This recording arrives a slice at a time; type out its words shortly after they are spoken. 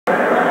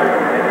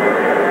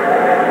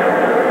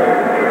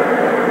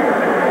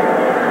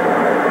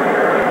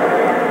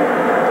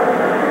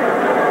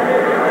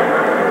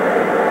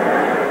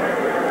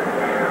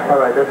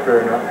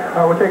fair enough.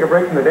 We'll take a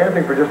break from the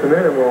dancing for just a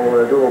minute, and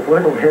we'll do a little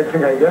political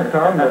dancing, I guess.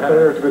 Tom,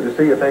 Senator, it's good to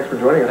see you. Thanks for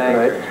joining us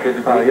tonight. It's good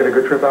to be here. You had a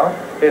good trip out?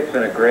 It's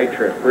been a great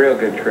trip, real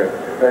good trip.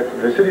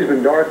 The city's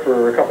been dark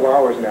for a couple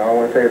hours now. I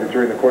want to say that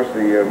during the course of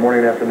the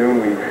morning and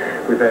afternoon,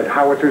 we've had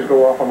howitzers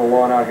go off on the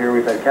lawn out here.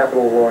 We've had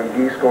Capitol lawn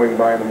geese going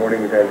by in the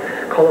morning. We've had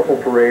colorful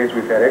parades.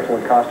 We've had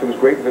excellent costumes,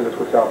 great visits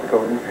with South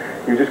Dakotans.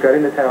 You just got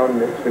into town,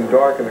 and it's been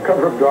dark, and the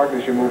cover of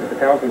darkness you moved, but the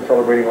town's been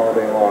celebrating all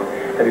day long.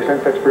 Have you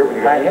sensed that spirit when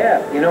you got I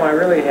have. You know, I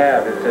really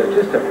have. It's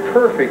just a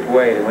perfect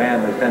way to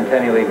end the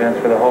Centennial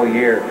events for the whole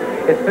year.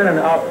 It's been an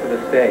up for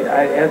the state.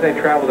 As I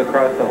traveled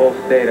across the whole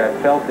state, I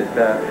felt it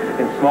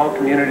in small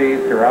communities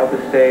throughout the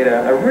state,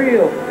 a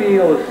real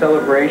feel of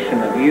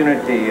celebration, of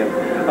unity,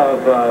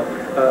 of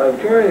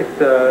joyous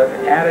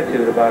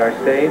attitude about our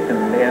state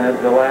and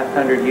of the last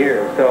 100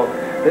 years. So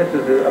this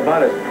is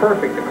about as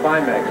perfect a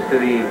climax to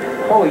the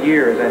whole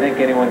year as I think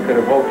anyone could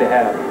have hoped to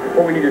have.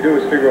 What we need to do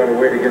is figure out a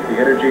way to get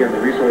the energy and the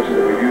resources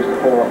that we've used to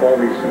pull off all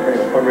these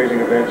fundraising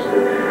events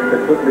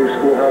that put new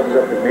schoolhouses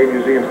up, that made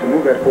museums, to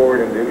move that forward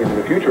into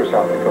the future of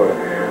South Dakota.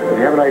 Do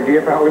you have an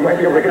idea for how we might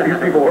be able to get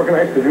these people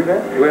organized to do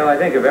that? Well, I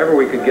think if ever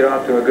we could get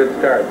off to a good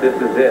start, this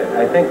is it.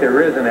 I think there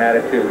is an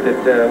attitude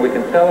that we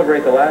can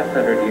celebrate the last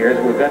 100 years,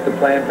 we've got to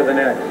plan for the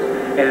next.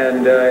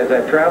 And as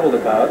I've traveled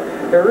about,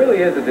 there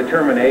really is a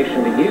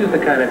determination to use the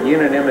kind of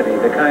unanimity,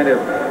 the kind of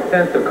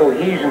sense of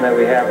cohesion that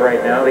we have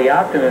right now, the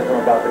optimism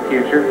about the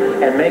future,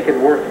 and make it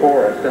work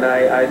for us. And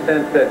I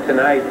sense that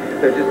tonight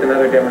there's just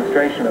another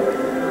demonstration of it.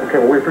 Okay,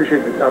 well, we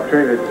appreciate the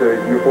opportunity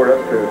that you afford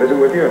us to visit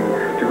with you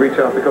and to greet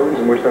South Dakotans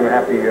and wish them a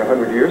happy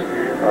 100 years.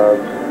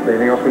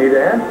 Anything else we need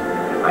to add?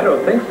 I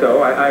don't think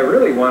so. I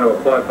really want to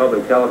applaud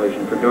public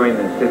television for doing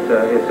this.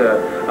 It's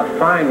a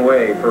fine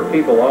way for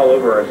people all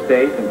over our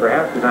state, and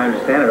perhaps, as I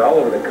understand it, all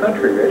over the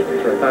country, Rich,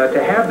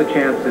 to have the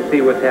chance to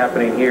see what's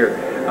happening here.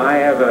 I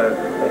have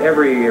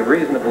every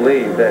reason to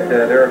believe that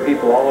there are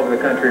people all over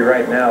the country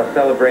right now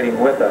celebrating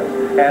with us,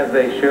 as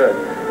they should.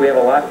 We have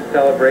a lot to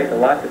celebrate, a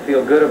lot to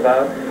feel good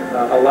about,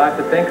 a lot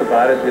to think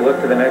about as we look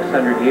to the next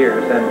 100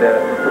 years, and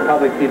for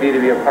public TV to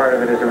be a part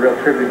of it is a real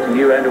tribute to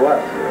you and to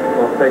us.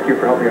 Well, thank you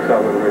for helping us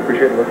out with it. We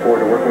appreciate it and look forward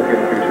to working with you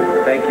in the future.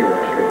 Thank you,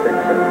 Rich. Thank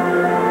you,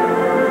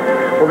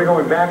 Senator. We'll be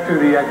going back to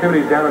the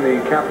activities down in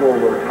the Capitol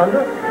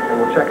Rotunda, and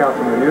we'll check out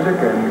some of the music,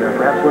 and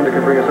perhaps Linda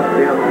can bring us up to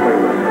date on the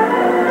playlist.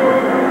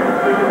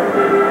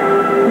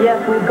 Yes,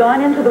 we've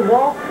gone into the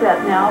waltz set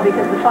now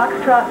because the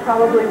foxtrot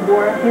probably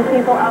wore a few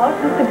people out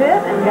just a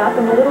bit and got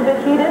them a little bit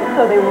heated,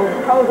 so they will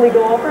probably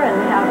go over and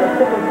have a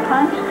sip of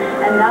punch.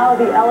 And now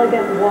the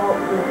elegant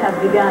waltzes have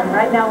begun.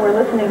 Right now we're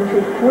listening to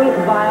Sweet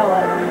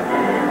Violets,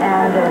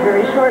 and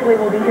very shortly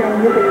we'll be hearing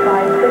music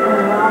by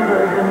Sigmund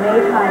Romberg, the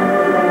Maytime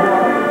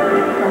waltz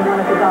from one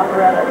of his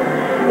operettas.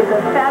 It's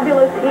a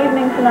fabulous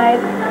evening tonight,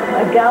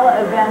 a gala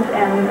event,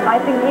 and I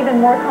think even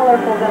more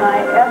colorful than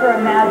I ever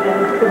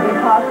imagined could be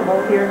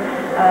possible here,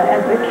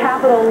 as the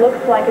Capitol looks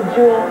like a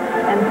jewel,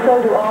 and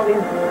so do all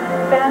these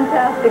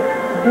fantastic,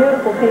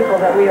 beautiful people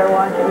that we are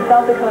watching.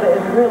 South Dakota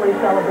is really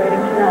celebrating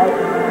tonight.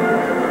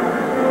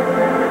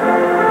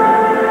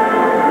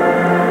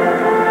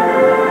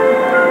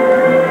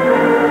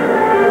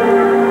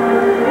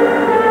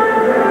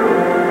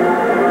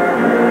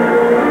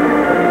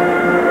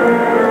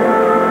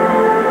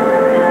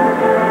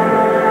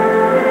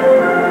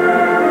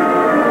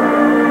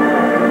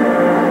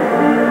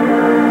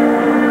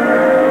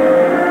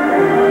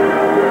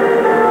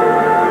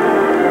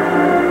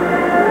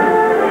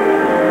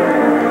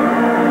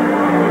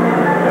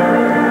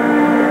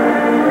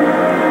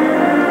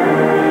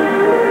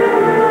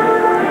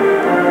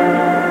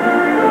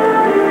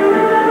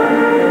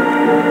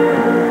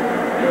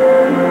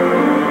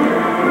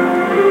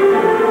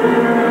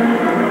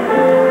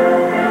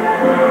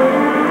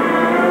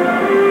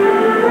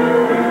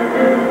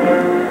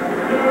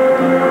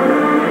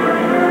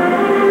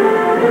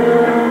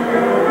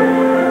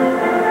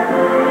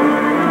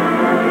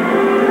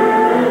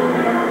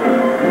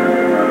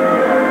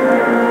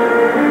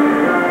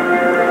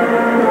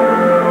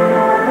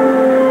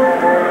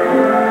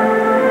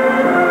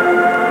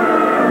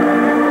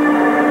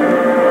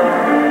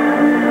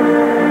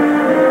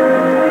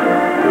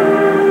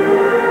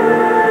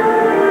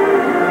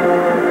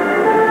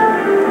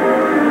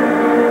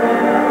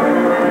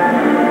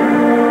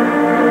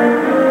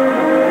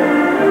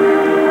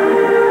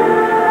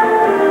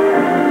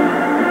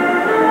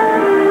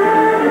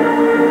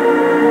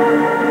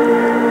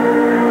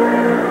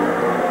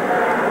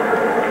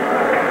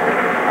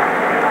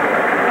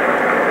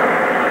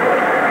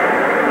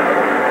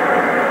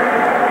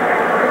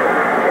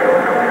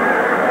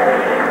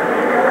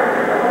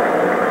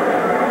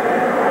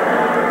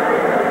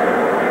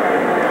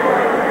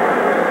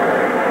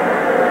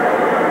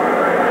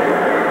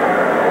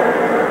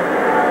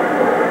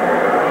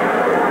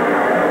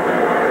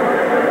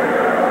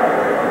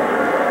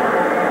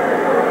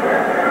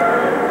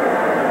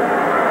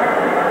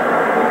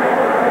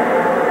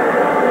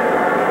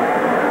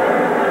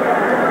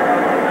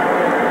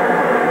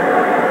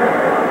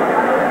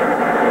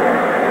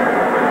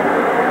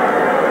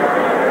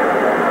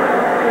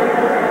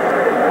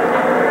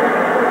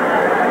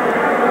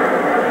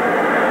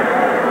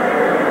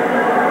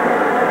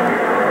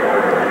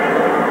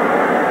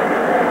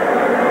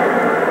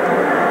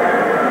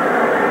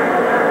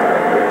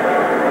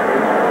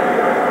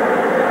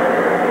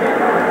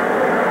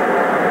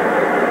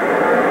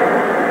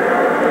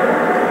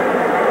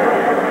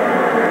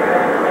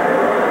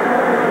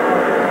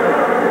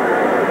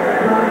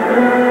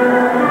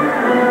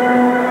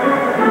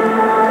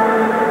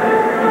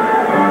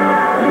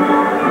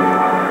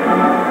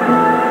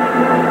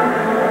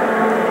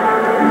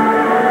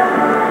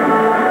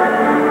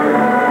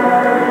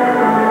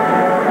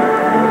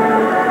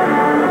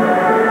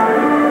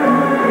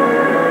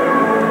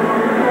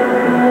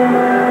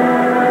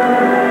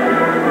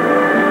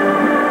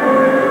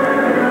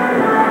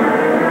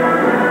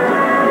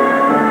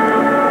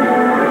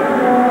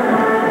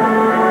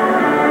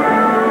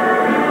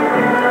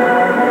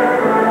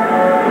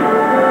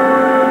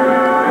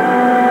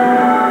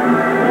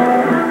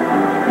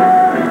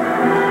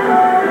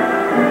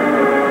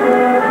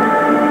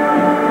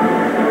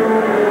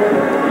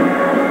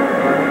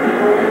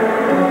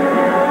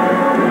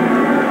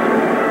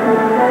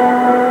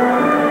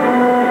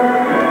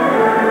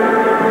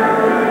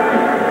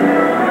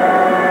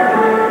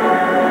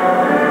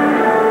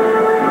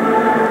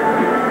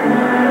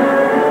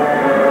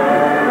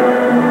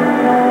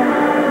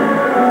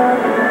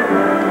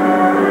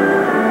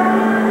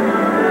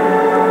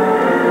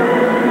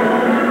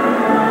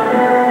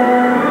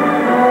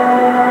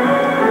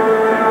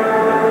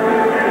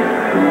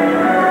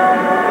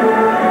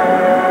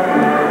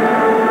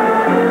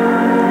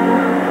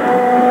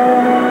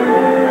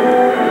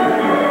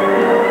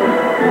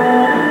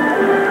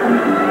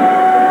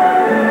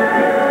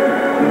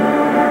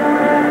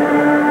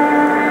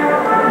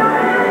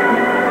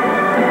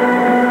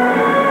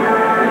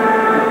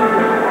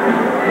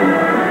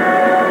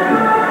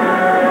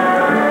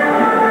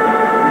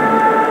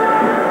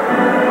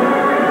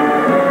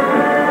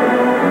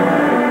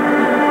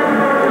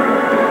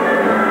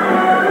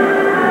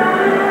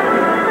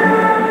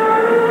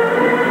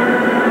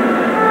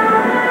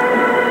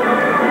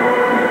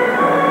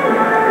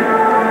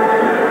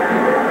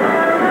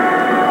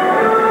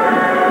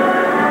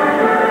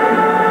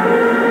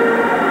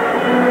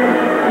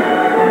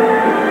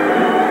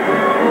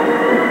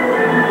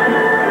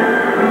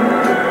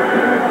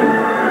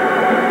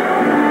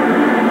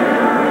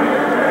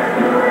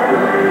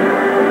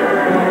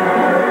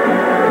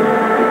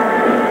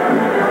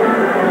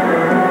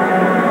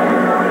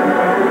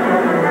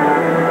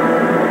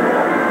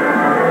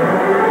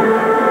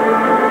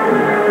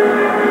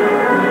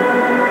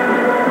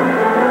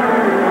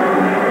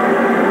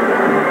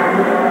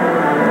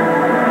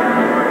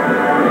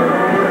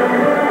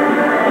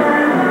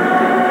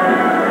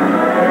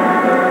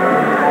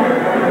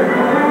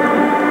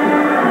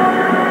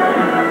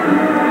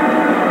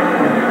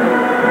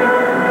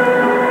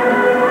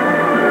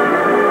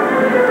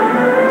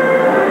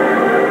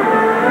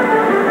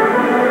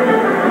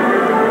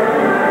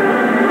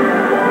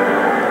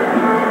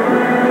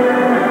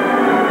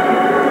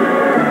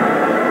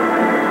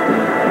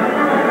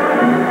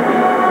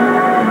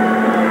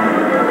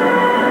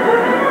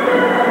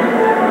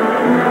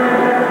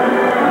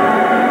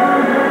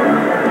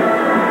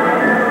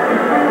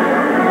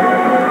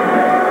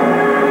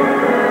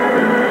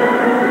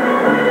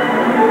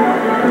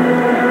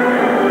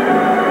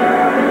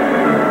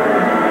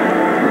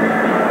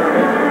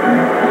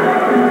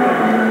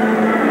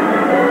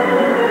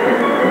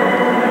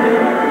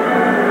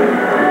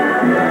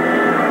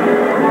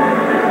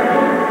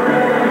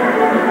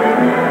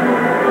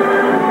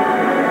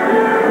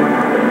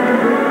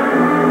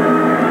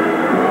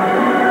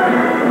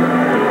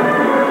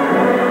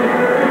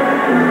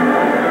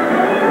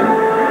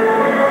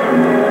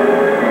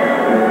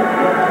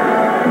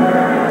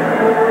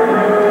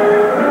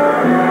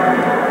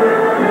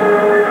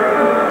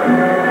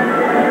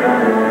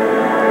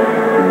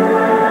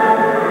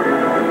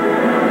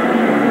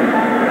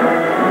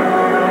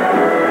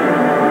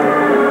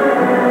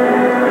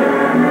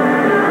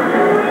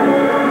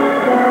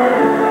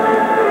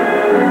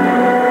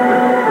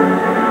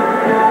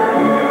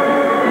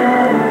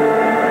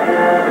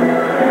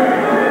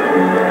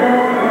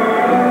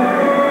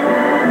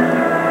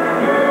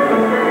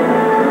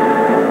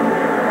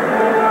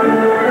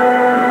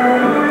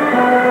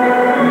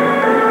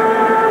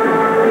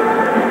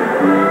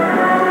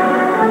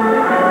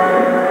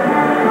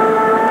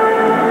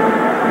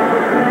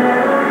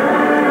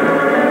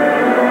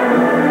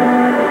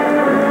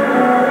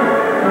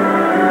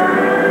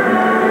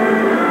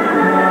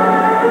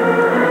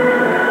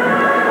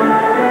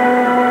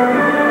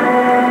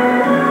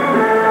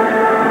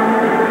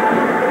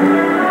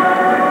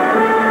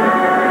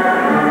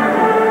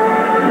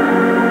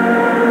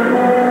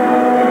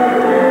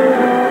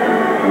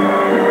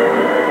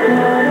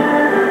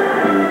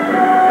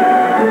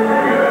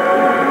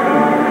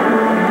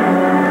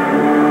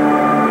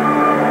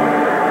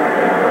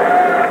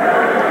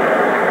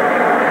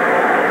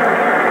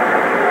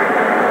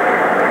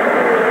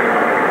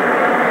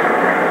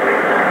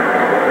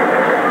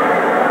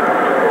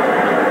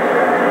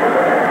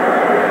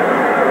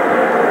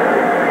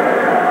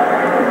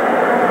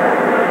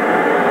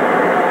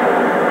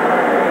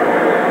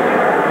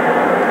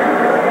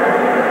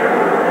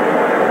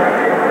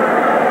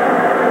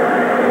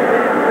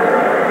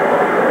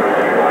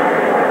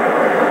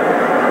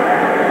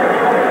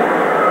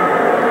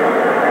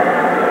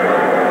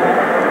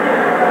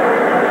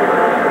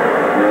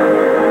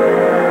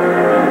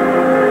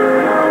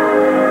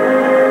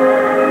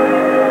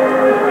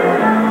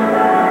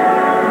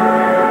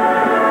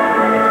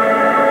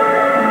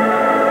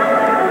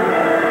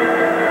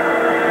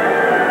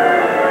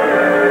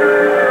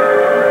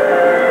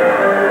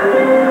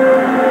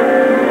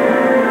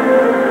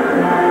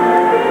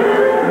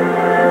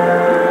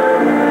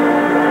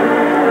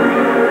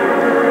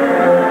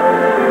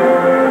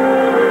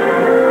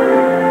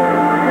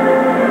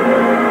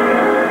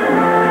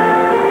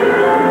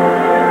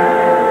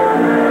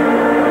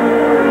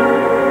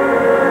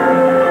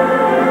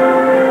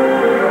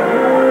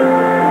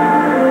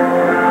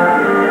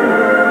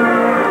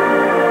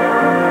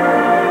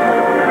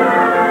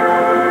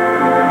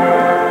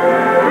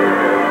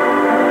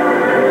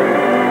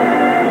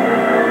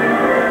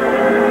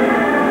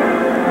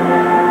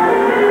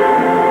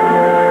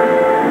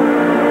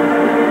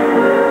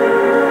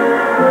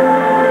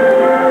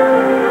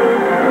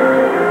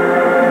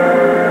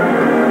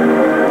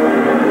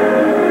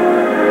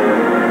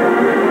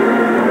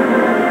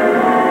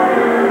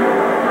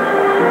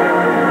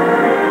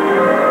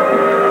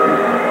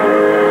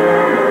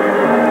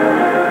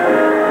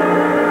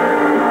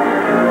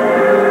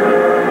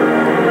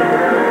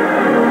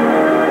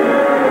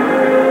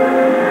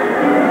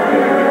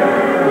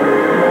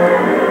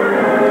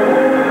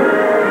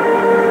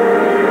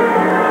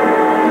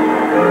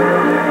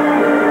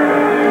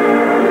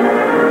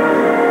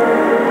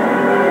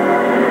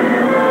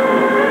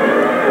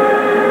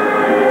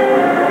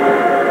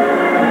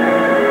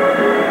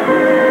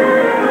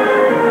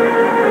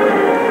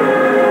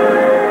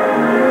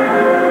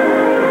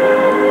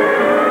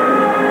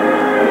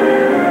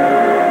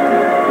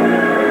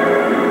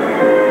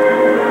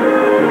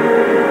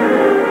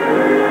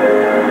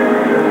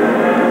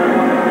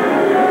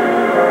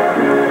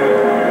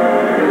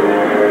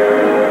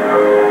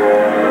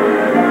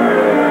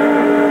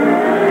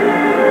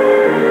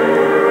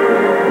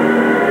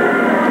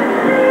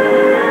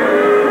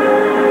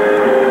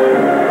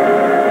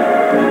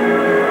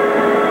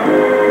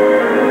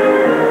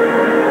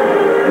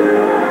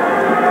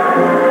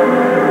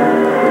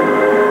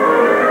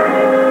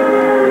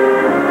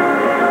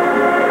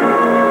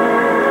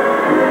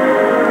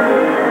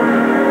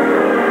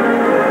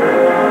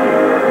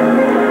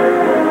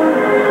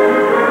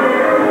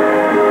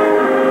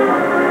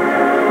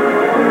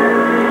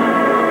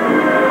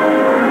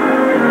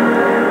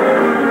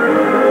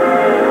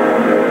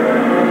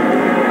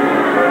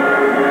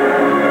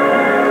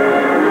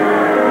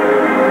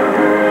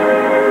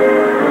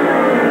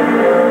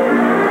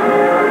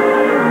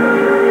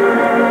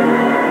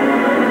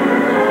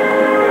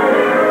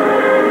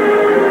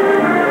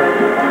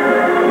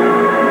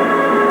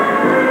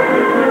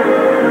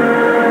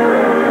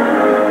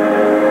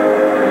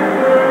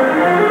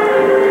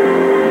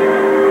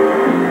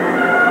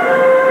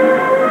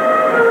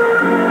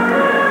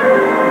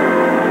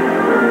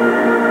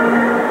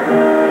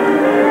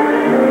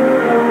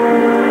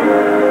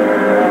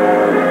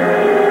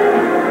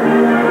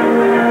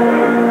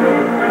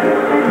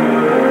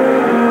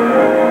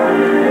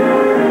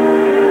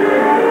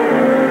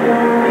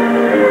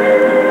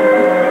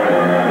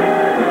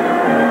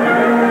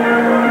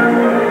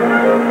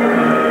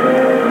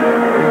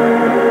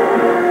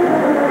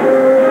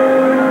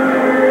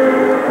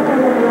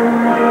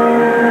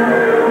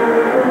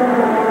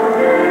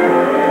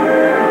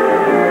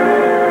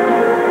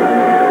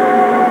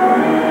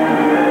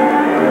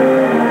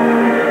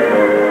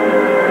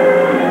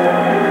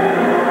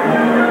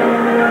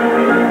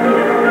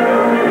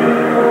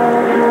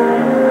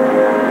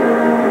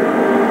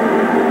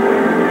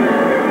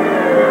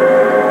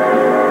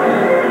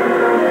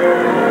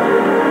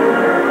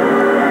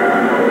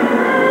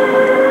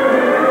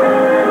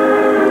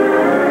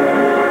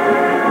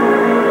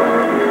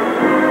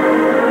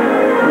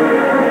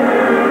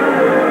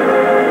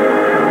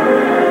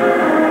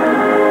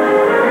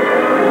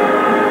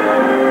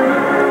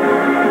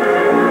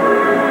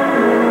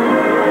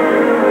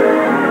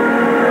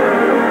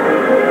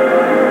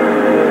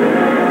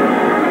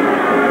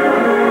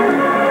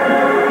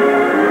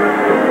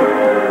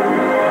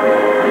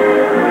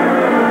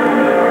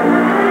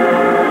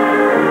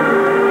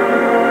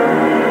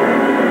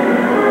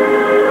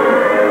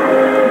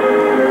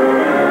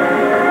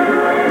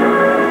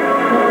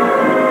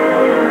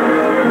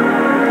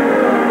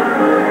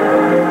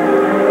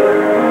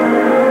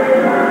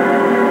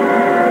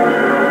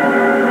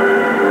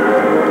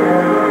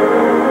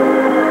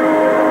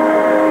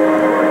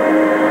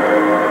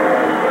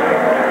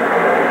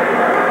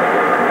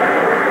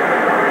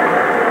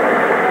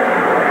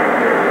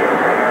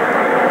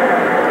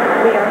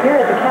 We are here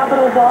at the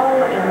Capitol Ball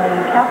in the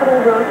Capitol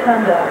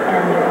Rotunda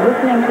and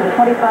listening to the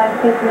 25th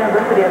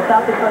University of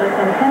South Dakota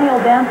Centennial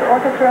Dance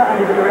Orchestra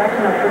under the direction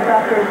of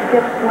Professor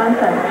Skip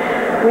Swenson.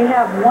 We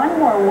have one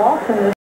more waltz in this